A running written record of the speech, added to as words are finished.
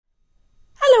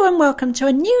welcome to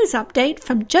a news update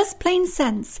from Just Plain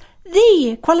Sense,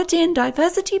 the Equality and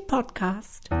Diversity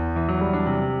podcast.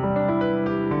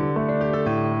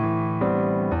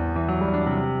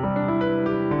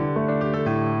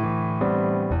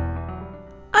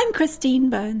 I'm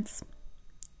Christine Burns.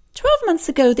 12 months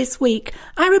ago this week,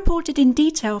 I reported in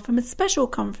detail from a special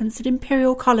conference at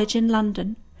Imperial College in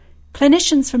London.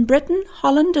 Clinicians from Britain,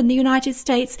 Holland and the United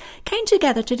States came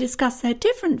together to discuss their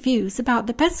different views about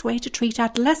the best way to treat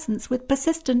adolescents with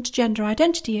persistent gender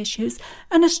identity issues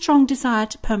and a strong desire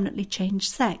to permanently change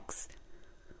sex.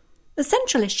 The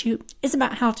central issue is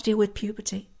about how to deal with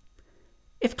puberty.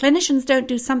 If clinicians don't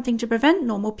do something to prevent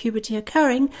normal puberty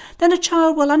occurring, then a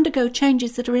child will undergo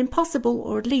changes that are impossible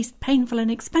or at least painful and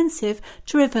expensive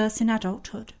to reverse in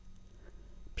adulthood.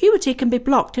 Puberty can be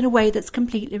blocked in a way that's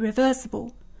completely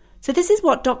reversible. So this is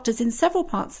what doctors in several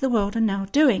parts of the world are now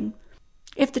doing.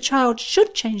 If the child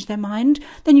should change their mind,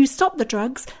 then you stop the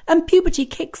drugs and puberty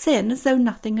kicks in as though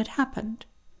nothing had happened.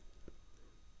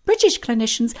 British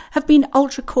clinicians have been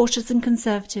ultra-cautious and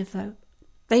conservative, though.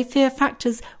 They fear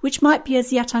factors which might be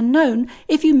as yet unknown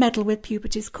if you meddle with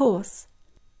puberty's course.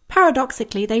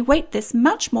 Paradoxically, they weight this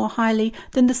much more highly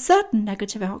than the certain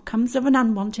negative outcomes of an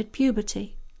unwanted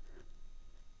puberty.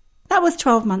 That was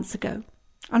 12 months ago.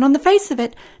 And on the face of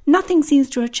it, nothing seems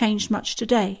to have changed much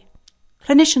today.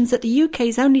 Clinicians at the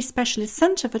UK's only specialist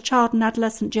centre for child and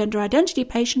adolescent gender identity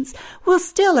patients will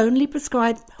still only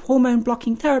prescribe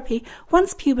hormone-blocking therapy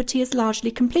once puberty is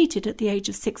largely completed at the age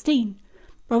of 16,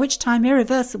 by which time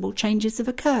irreversible changes have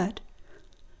occurred.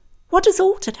 What has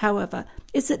altered, however,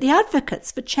 is that the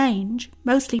advocates for change,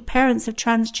 mostly parents of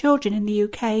trans children in the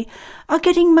UK, are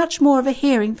getting much more of a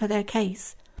hearing for their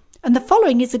case. And the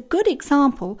following is a good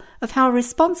example of how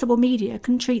responsible media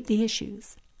can treat the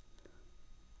issues.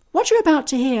 What you're about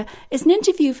to hear is an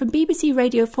interview from BBC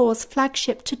Radio 4's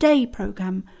flagship Today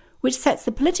programme, which sets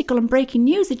the political and breaking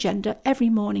news agenda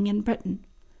every morning in Britain.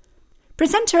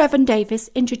 Presenter Evan Davis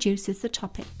introduces the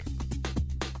topic.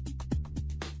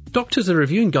 Doctors are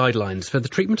reviewing guidelines for the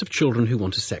treatment of children who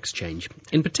want a sex change.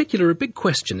 In particular, a big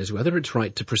question is whether it's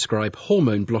right to prescribe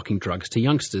hormone-blocking drugs to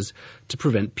youngsters to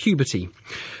prevent puberty.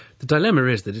 The dilemma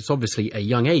is that it's obviously a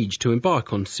young age to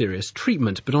embark on serious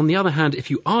treatment, but on the other hand, if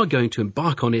you are going to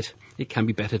embark on it, it can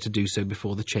be better to do so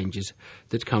before the changes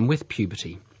that come with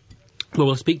puberty. Well,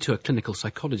 we'll speak to a clinical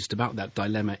psychologist about that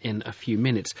dilemma in a few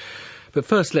minutes. But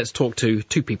first, let's talk to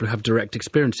two people who have direct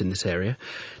experience in this area.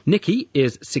 Nikki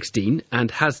is 16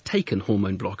 and has taken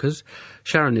hormone blockers.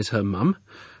 Sharon is her mum.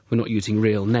 We're not using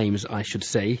real names, I should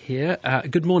say, here.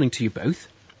 Good morning to you both.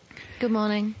 Good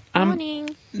morning.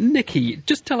 Morning. Nikki,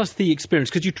 just tell us the experience,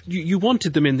 because you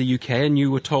wanted them in the UK and you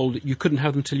were told you couldn't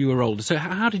have them till you were older. So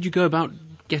how did you go about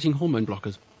getting hormone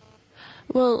blockers?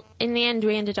 Well, in the end,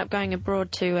 we ended up going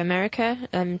abroad to America,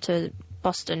 to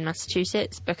Boston,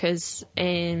 Massachusetts, because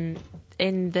they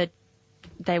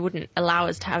wouldn't allow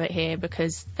us to have it here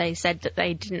because they said that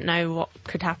they didn't know what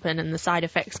could happen and the side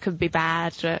effects could be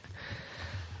bad.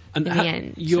 And in the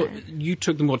end, you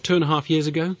took them, 2.5 years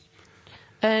ago?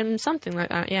 Something like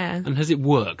that, yeah. And has it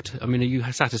worked? I mean, are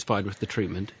you satisfied with the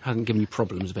treatment? It hasn't given you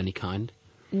problems of any kind?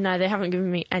 No, they haven't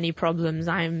given me any problems.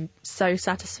 I'm so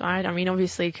satisfied. I mean,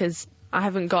 obviously, because I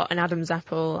haven't got an Adam's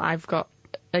apple. I've got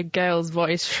a girl's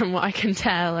voice from what I can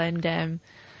tell, and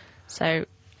so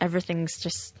everything's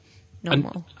just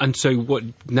normal. And so what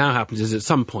now happens is at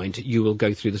some point you will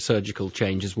go through the surgical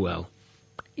change as well?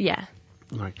 Yeah.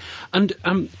 Right.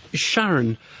 And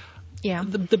Sharon... Yeah.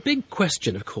 The big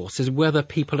question, of course, is whether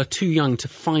people are too young to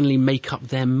finally make up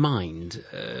their mind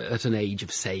at an age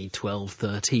of, say, 12,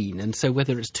 13, and so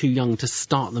whether it's too young to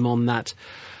start them on that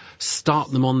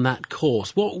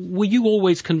course. Were you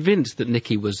always convinced that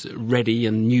Nikki was ready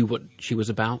and knew what she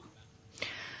was about?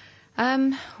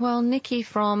 Well, Nikki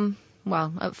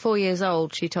at 4 years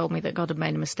old, she told me that God had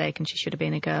made a mistake and she should have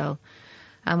been a girl.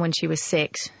 And when she was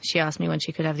 6, she asked me when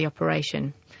she could have the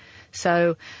operation.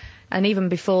 And even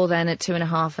before then, at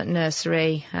 2.5 at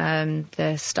nursery,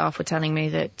 the staff were telling me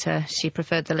that she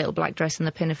preferred the little black dress and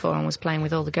the pinafore and was playing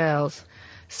with all the girls.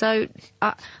 So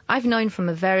I've known from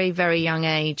a very, very young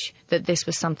age that this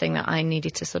was something that I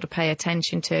needed to sort of pay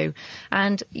attention to.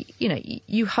 And,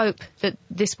 you hope that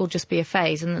this will just be a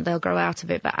phase and that they'll grow out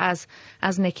of it. But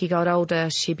as Nikki got older,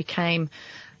 she became...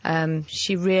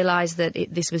 she realised that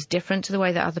this was different to the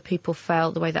way that other people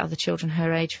felt, the way that other children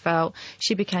her age felt.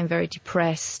 She became very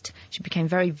depressed. She became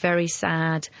very, very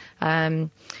sad.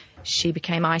 She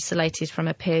became isolated from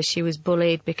her peers. She was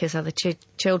bullied because other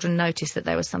children noticed that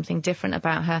there was something different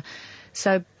about her.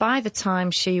 So by the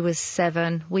time she was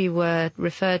 7, we were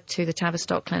referred to the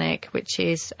Tavistock Clinic, which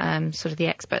is sort of the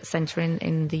expert centre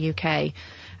in the UK.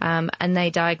 and they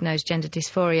diagnosed gender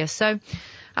dysphoria. So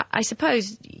I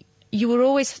suppose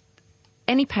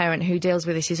any parent who deals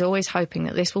with this is always hoping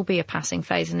that this will be a passing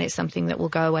phase and it's something that will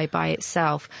go away by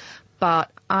itself.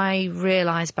 But I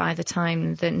realised by the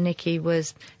time that Nikki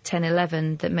was 10,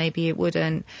 11 that maybe it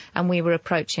wouldn't, and we were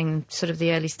approaching sort of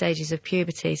the early stages of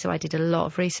puberty, so I did a lot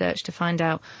of research to find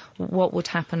out what would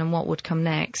happen and what would come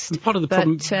next. And part of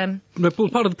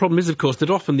the problem is, of course, that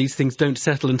often these things don't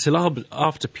settle until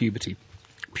after puberty.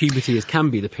 Puberty can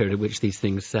be the period at which these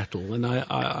things settle, and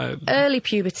early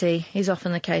puberty is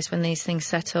often the case when these things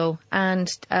settle. And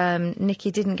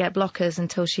Nikki didn't get blockers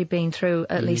until she'd been through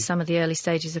at least some of the early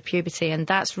stages of puberty, and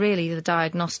that's really the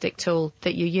diagnostic tool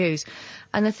that you use.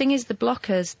 And the thing is, the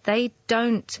blockers, they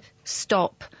don't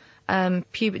stop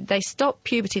they stop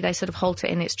puberty. They sort of halt it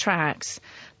in its tracks.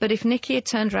 But if Nikki had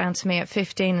turned around to me at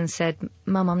 15 and said,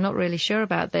 "Mum, I'm not really sure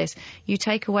about this," you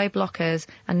take away blockers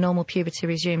and normal puberty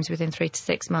resumes within 3 to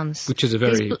 6 months. Which is a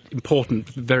very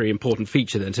important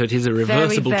feature then. So it is a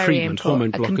reversible treatment,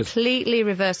 hormone blockers. A completely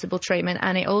reversible treatment.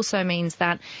 And it also means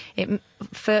that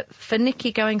for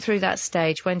Nikki going through that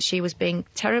stage when she was being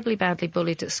terribly badly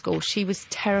bullied at school, she was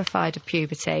terrified of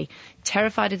puberty,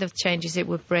 terrified of the changes it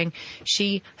would bring.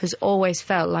 She has always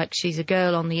felt like she's a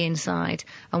girl on the inside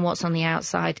and what's on the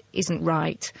outside isn't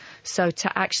right. So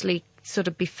to actually sort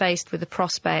of be faced with the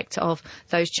prospect of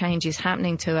those changes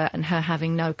happening to her and her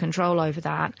having no control over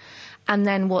that, and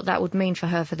then what that would mean for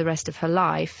her for the rest of her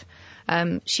life,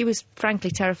 she was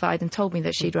frankly terrified and told me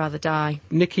that she'd rather die.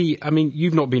 Nikki, I mean,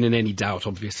 you've not been in any doubt,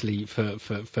 obviously, for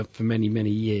many,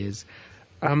 many years.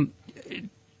 How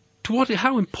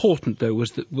important, though,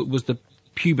 was the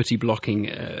puberty blocking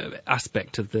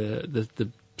aspect of the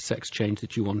sex change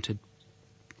that you wanted?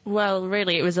 Well,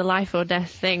 really, it was a life or death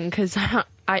thing, because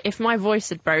if my voice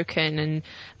had broken and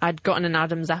I'd gotten an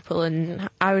Adam's apple, and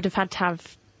I would have had to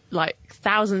have like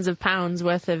thousands of pounds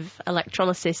worth of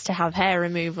electrolysis to have hair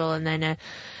removal and then a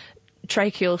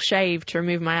tracheal shave to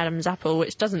remove my Adam's apple,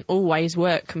 which doesn't always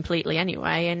work completely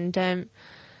anyway. And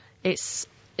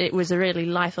it was a really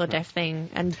life or death thing.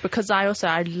 And because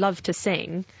I love to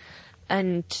sing,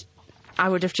 and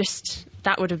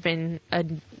that would have been a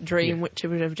dream which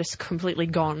would have just completely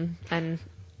gone. And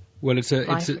well, it's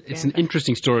an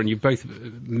interesting story, and you've both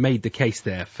made the case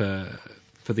there for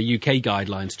the UK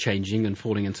guidelines changing and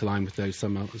falling into line with those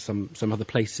some other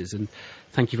places. And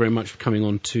thank you very much for coming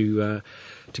on to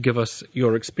give us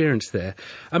your experience there.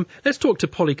 Let's talk to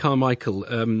Polly Carmichael,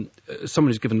 someone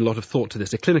who's given a lot of thought to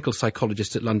this, a clinical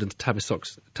psychologist at London's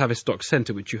Tavistock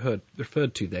Centre, which you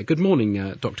referred to there. Good morning,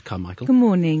 Dr. Carmichael. Good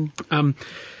morning.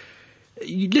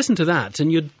 You'd listen to that and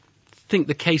you'd think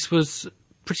the case was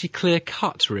pretty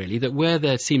clear-cut, really, that where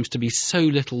there seems to be so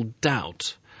little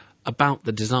doubt about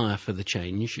the desire for the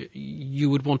change, you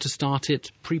would want to start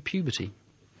it pre-puberty.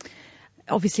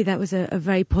 Obviously, that was a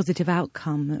very positive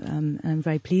outcome, and I'm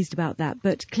very pleased about that.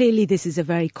 But clearly, this is a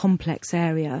very complex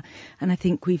area, and I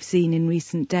think we've seen in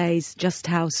recent days just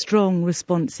how strong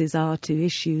responses are to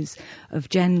issues of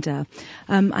gender.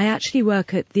 I actually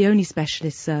work at the only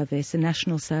specialist service, a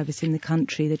national service in the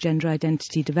country, the Gender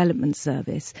Identity Development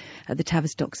Service at the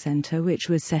Tavistock Centre, which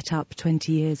was set up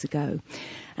 20 years ago.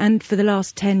 And for the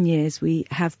last 10 years, we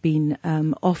have been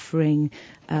offering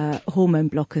hormone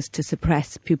blockers to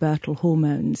suppress pubertal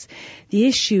hormones. The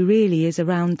issue really is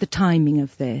around the timing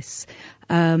of this.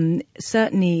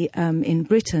 Certainly in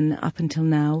Britain, up until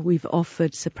now, we've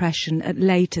offered suppression at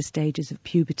later stages of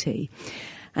puberty.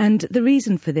 And the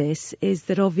reason for this is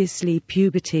that obviously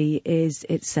puberty is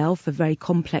itself a very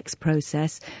complex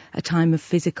process, a time of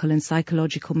physical and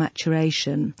psychological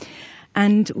maturation.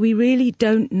 And we really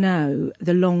don't know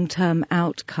the long-term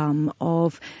outcome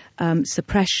of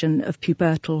suppression of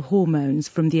pubertal hormones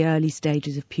from the early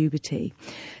stages of puberty.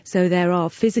 So there are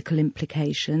physical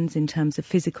implications in terms of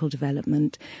physical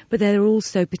development, but there are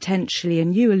also potentially,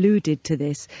 and you alluded to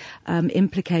this,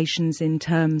 implications in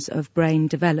terms of brain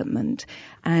development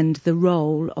and the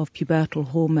role of pubertal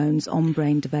hormones on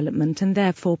brain development, and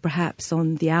therefore perhaps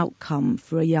on the outcome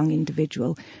for a young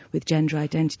individual with gender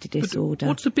identity disorder. But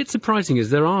what's a bit surprising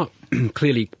is there are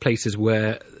clearly places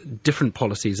where different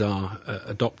policies are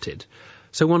adopted.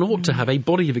 So one ought to have a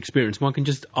body of experience. One can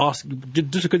just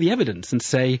look at the evidence and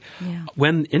say,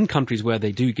 when in countries where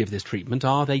they do give this treatment,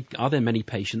 are there many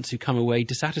patients who come away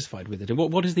dissatisfied with it? And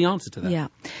what is the answer to that? Yeah,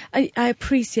 I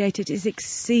appreciate it. It's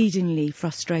exceedingly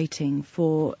frustrating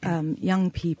for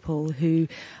young people who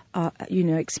are,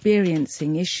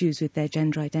 experiencing issues with their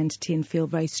gender identity and feel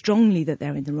very strongly that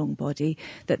they're in the wrong body,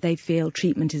 that they feel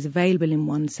treatment is available in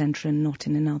one centre and not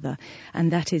in another.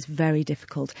 And that is very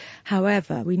difficult.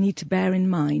 However, we need to bear in in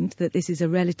mind that this is a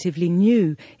relatively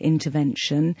new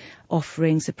intervention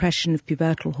offering suppression of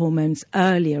pubertal hormones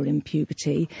earlier in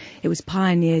puberty. It was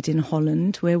pioneered in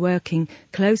Holland. We're working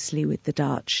closely with the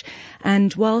Dutch.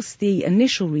 And whilst the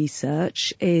initial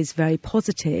research is very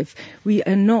positive, we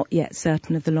are not yet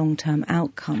certain of the long-term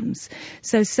outcomes.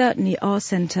 So certainly our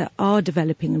centre are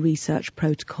developing a research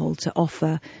protocol to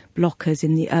offer blockers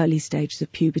in the early stages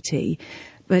of puberty,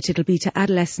 but it'll be to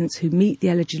adolescents who meet the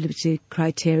eligibility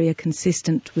criteria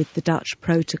consistent with the Dutch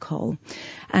protocol.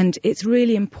 And it's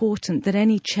really important that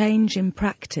any change in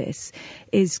practice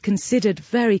is considered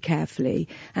very carefully,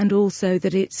 and also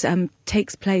that it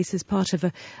takes place as part of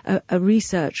a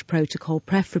research protocol,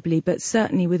 preferably, but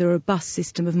certainly with a robust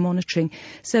system of monitoring,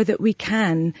 so that we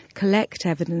can collect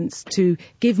evidence to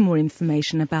give more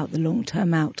information about the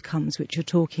long-term outcomes which you're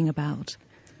talking about.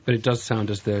 But it does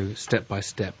sound as though, step by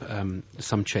step,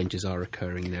 some changes are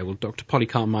occurring there. Well, Dr. Polly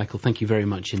Carmichael, thank you very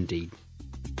much indeed.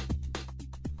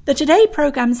 The Today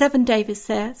programme's Evan Davis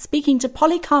there, speaking to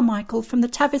Polly Carmichael from the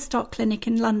Tavistock Clinic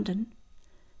in London.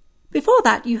 Before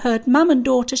that, you heard mum and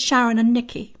daughter Sharon and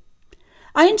Nikki.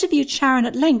 I interviewed Sharon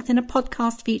at length in a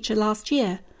podcast feature last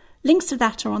year. Links to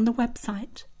that are on the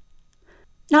website.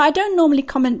 Now, I don't normally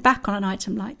comment back on an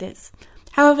item like this.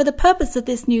 However, the purpose of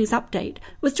this news update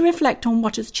was to reflect on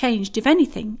what has changed, if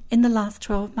anything, in the last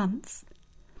 12 months.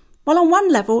 Well, on one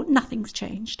level, nothing's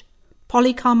changed.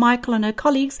 Polly Carmichael and her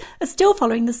colleagues are still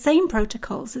following the same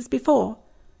protocols as before.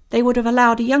 They would have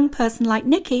allowed a young person like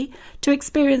Nikki to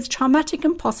experience traumatic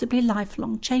and possibly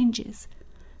lifelong changes.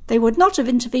 They would not have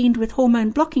intervened with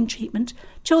hormone blocking treatment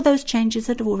till those changes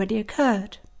had already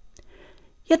occurred.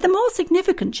 Yet the more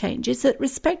significant change is that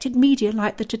respected media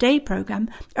like the Today programme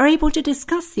are able to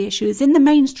discuss the issues in the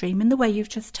mainstream in the way you've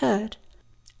just heard.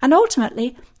 And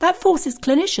ultimately, that forces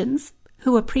clinicians,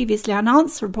 who were previously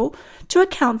unanswerable, to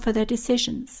account for their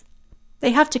decisions.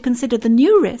 They have to consider the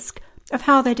new risk of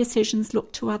how their decisions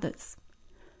look to others.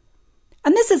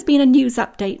 And this has been a news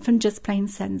update from Just Plain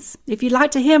Sense. If you'd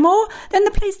like to hear more, then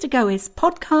the place to go is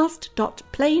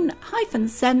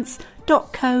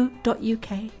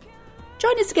podcast.plain-sense.co.uk.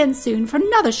 Join us again soon for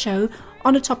another show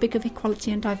on a topic of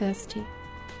equality and diversity.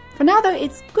 For now, though,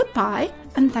 it's goodbye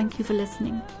and thank you for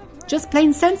listening. Just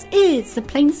Plain Sense is the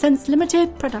Plain Sense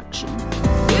Limited production.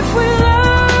 If we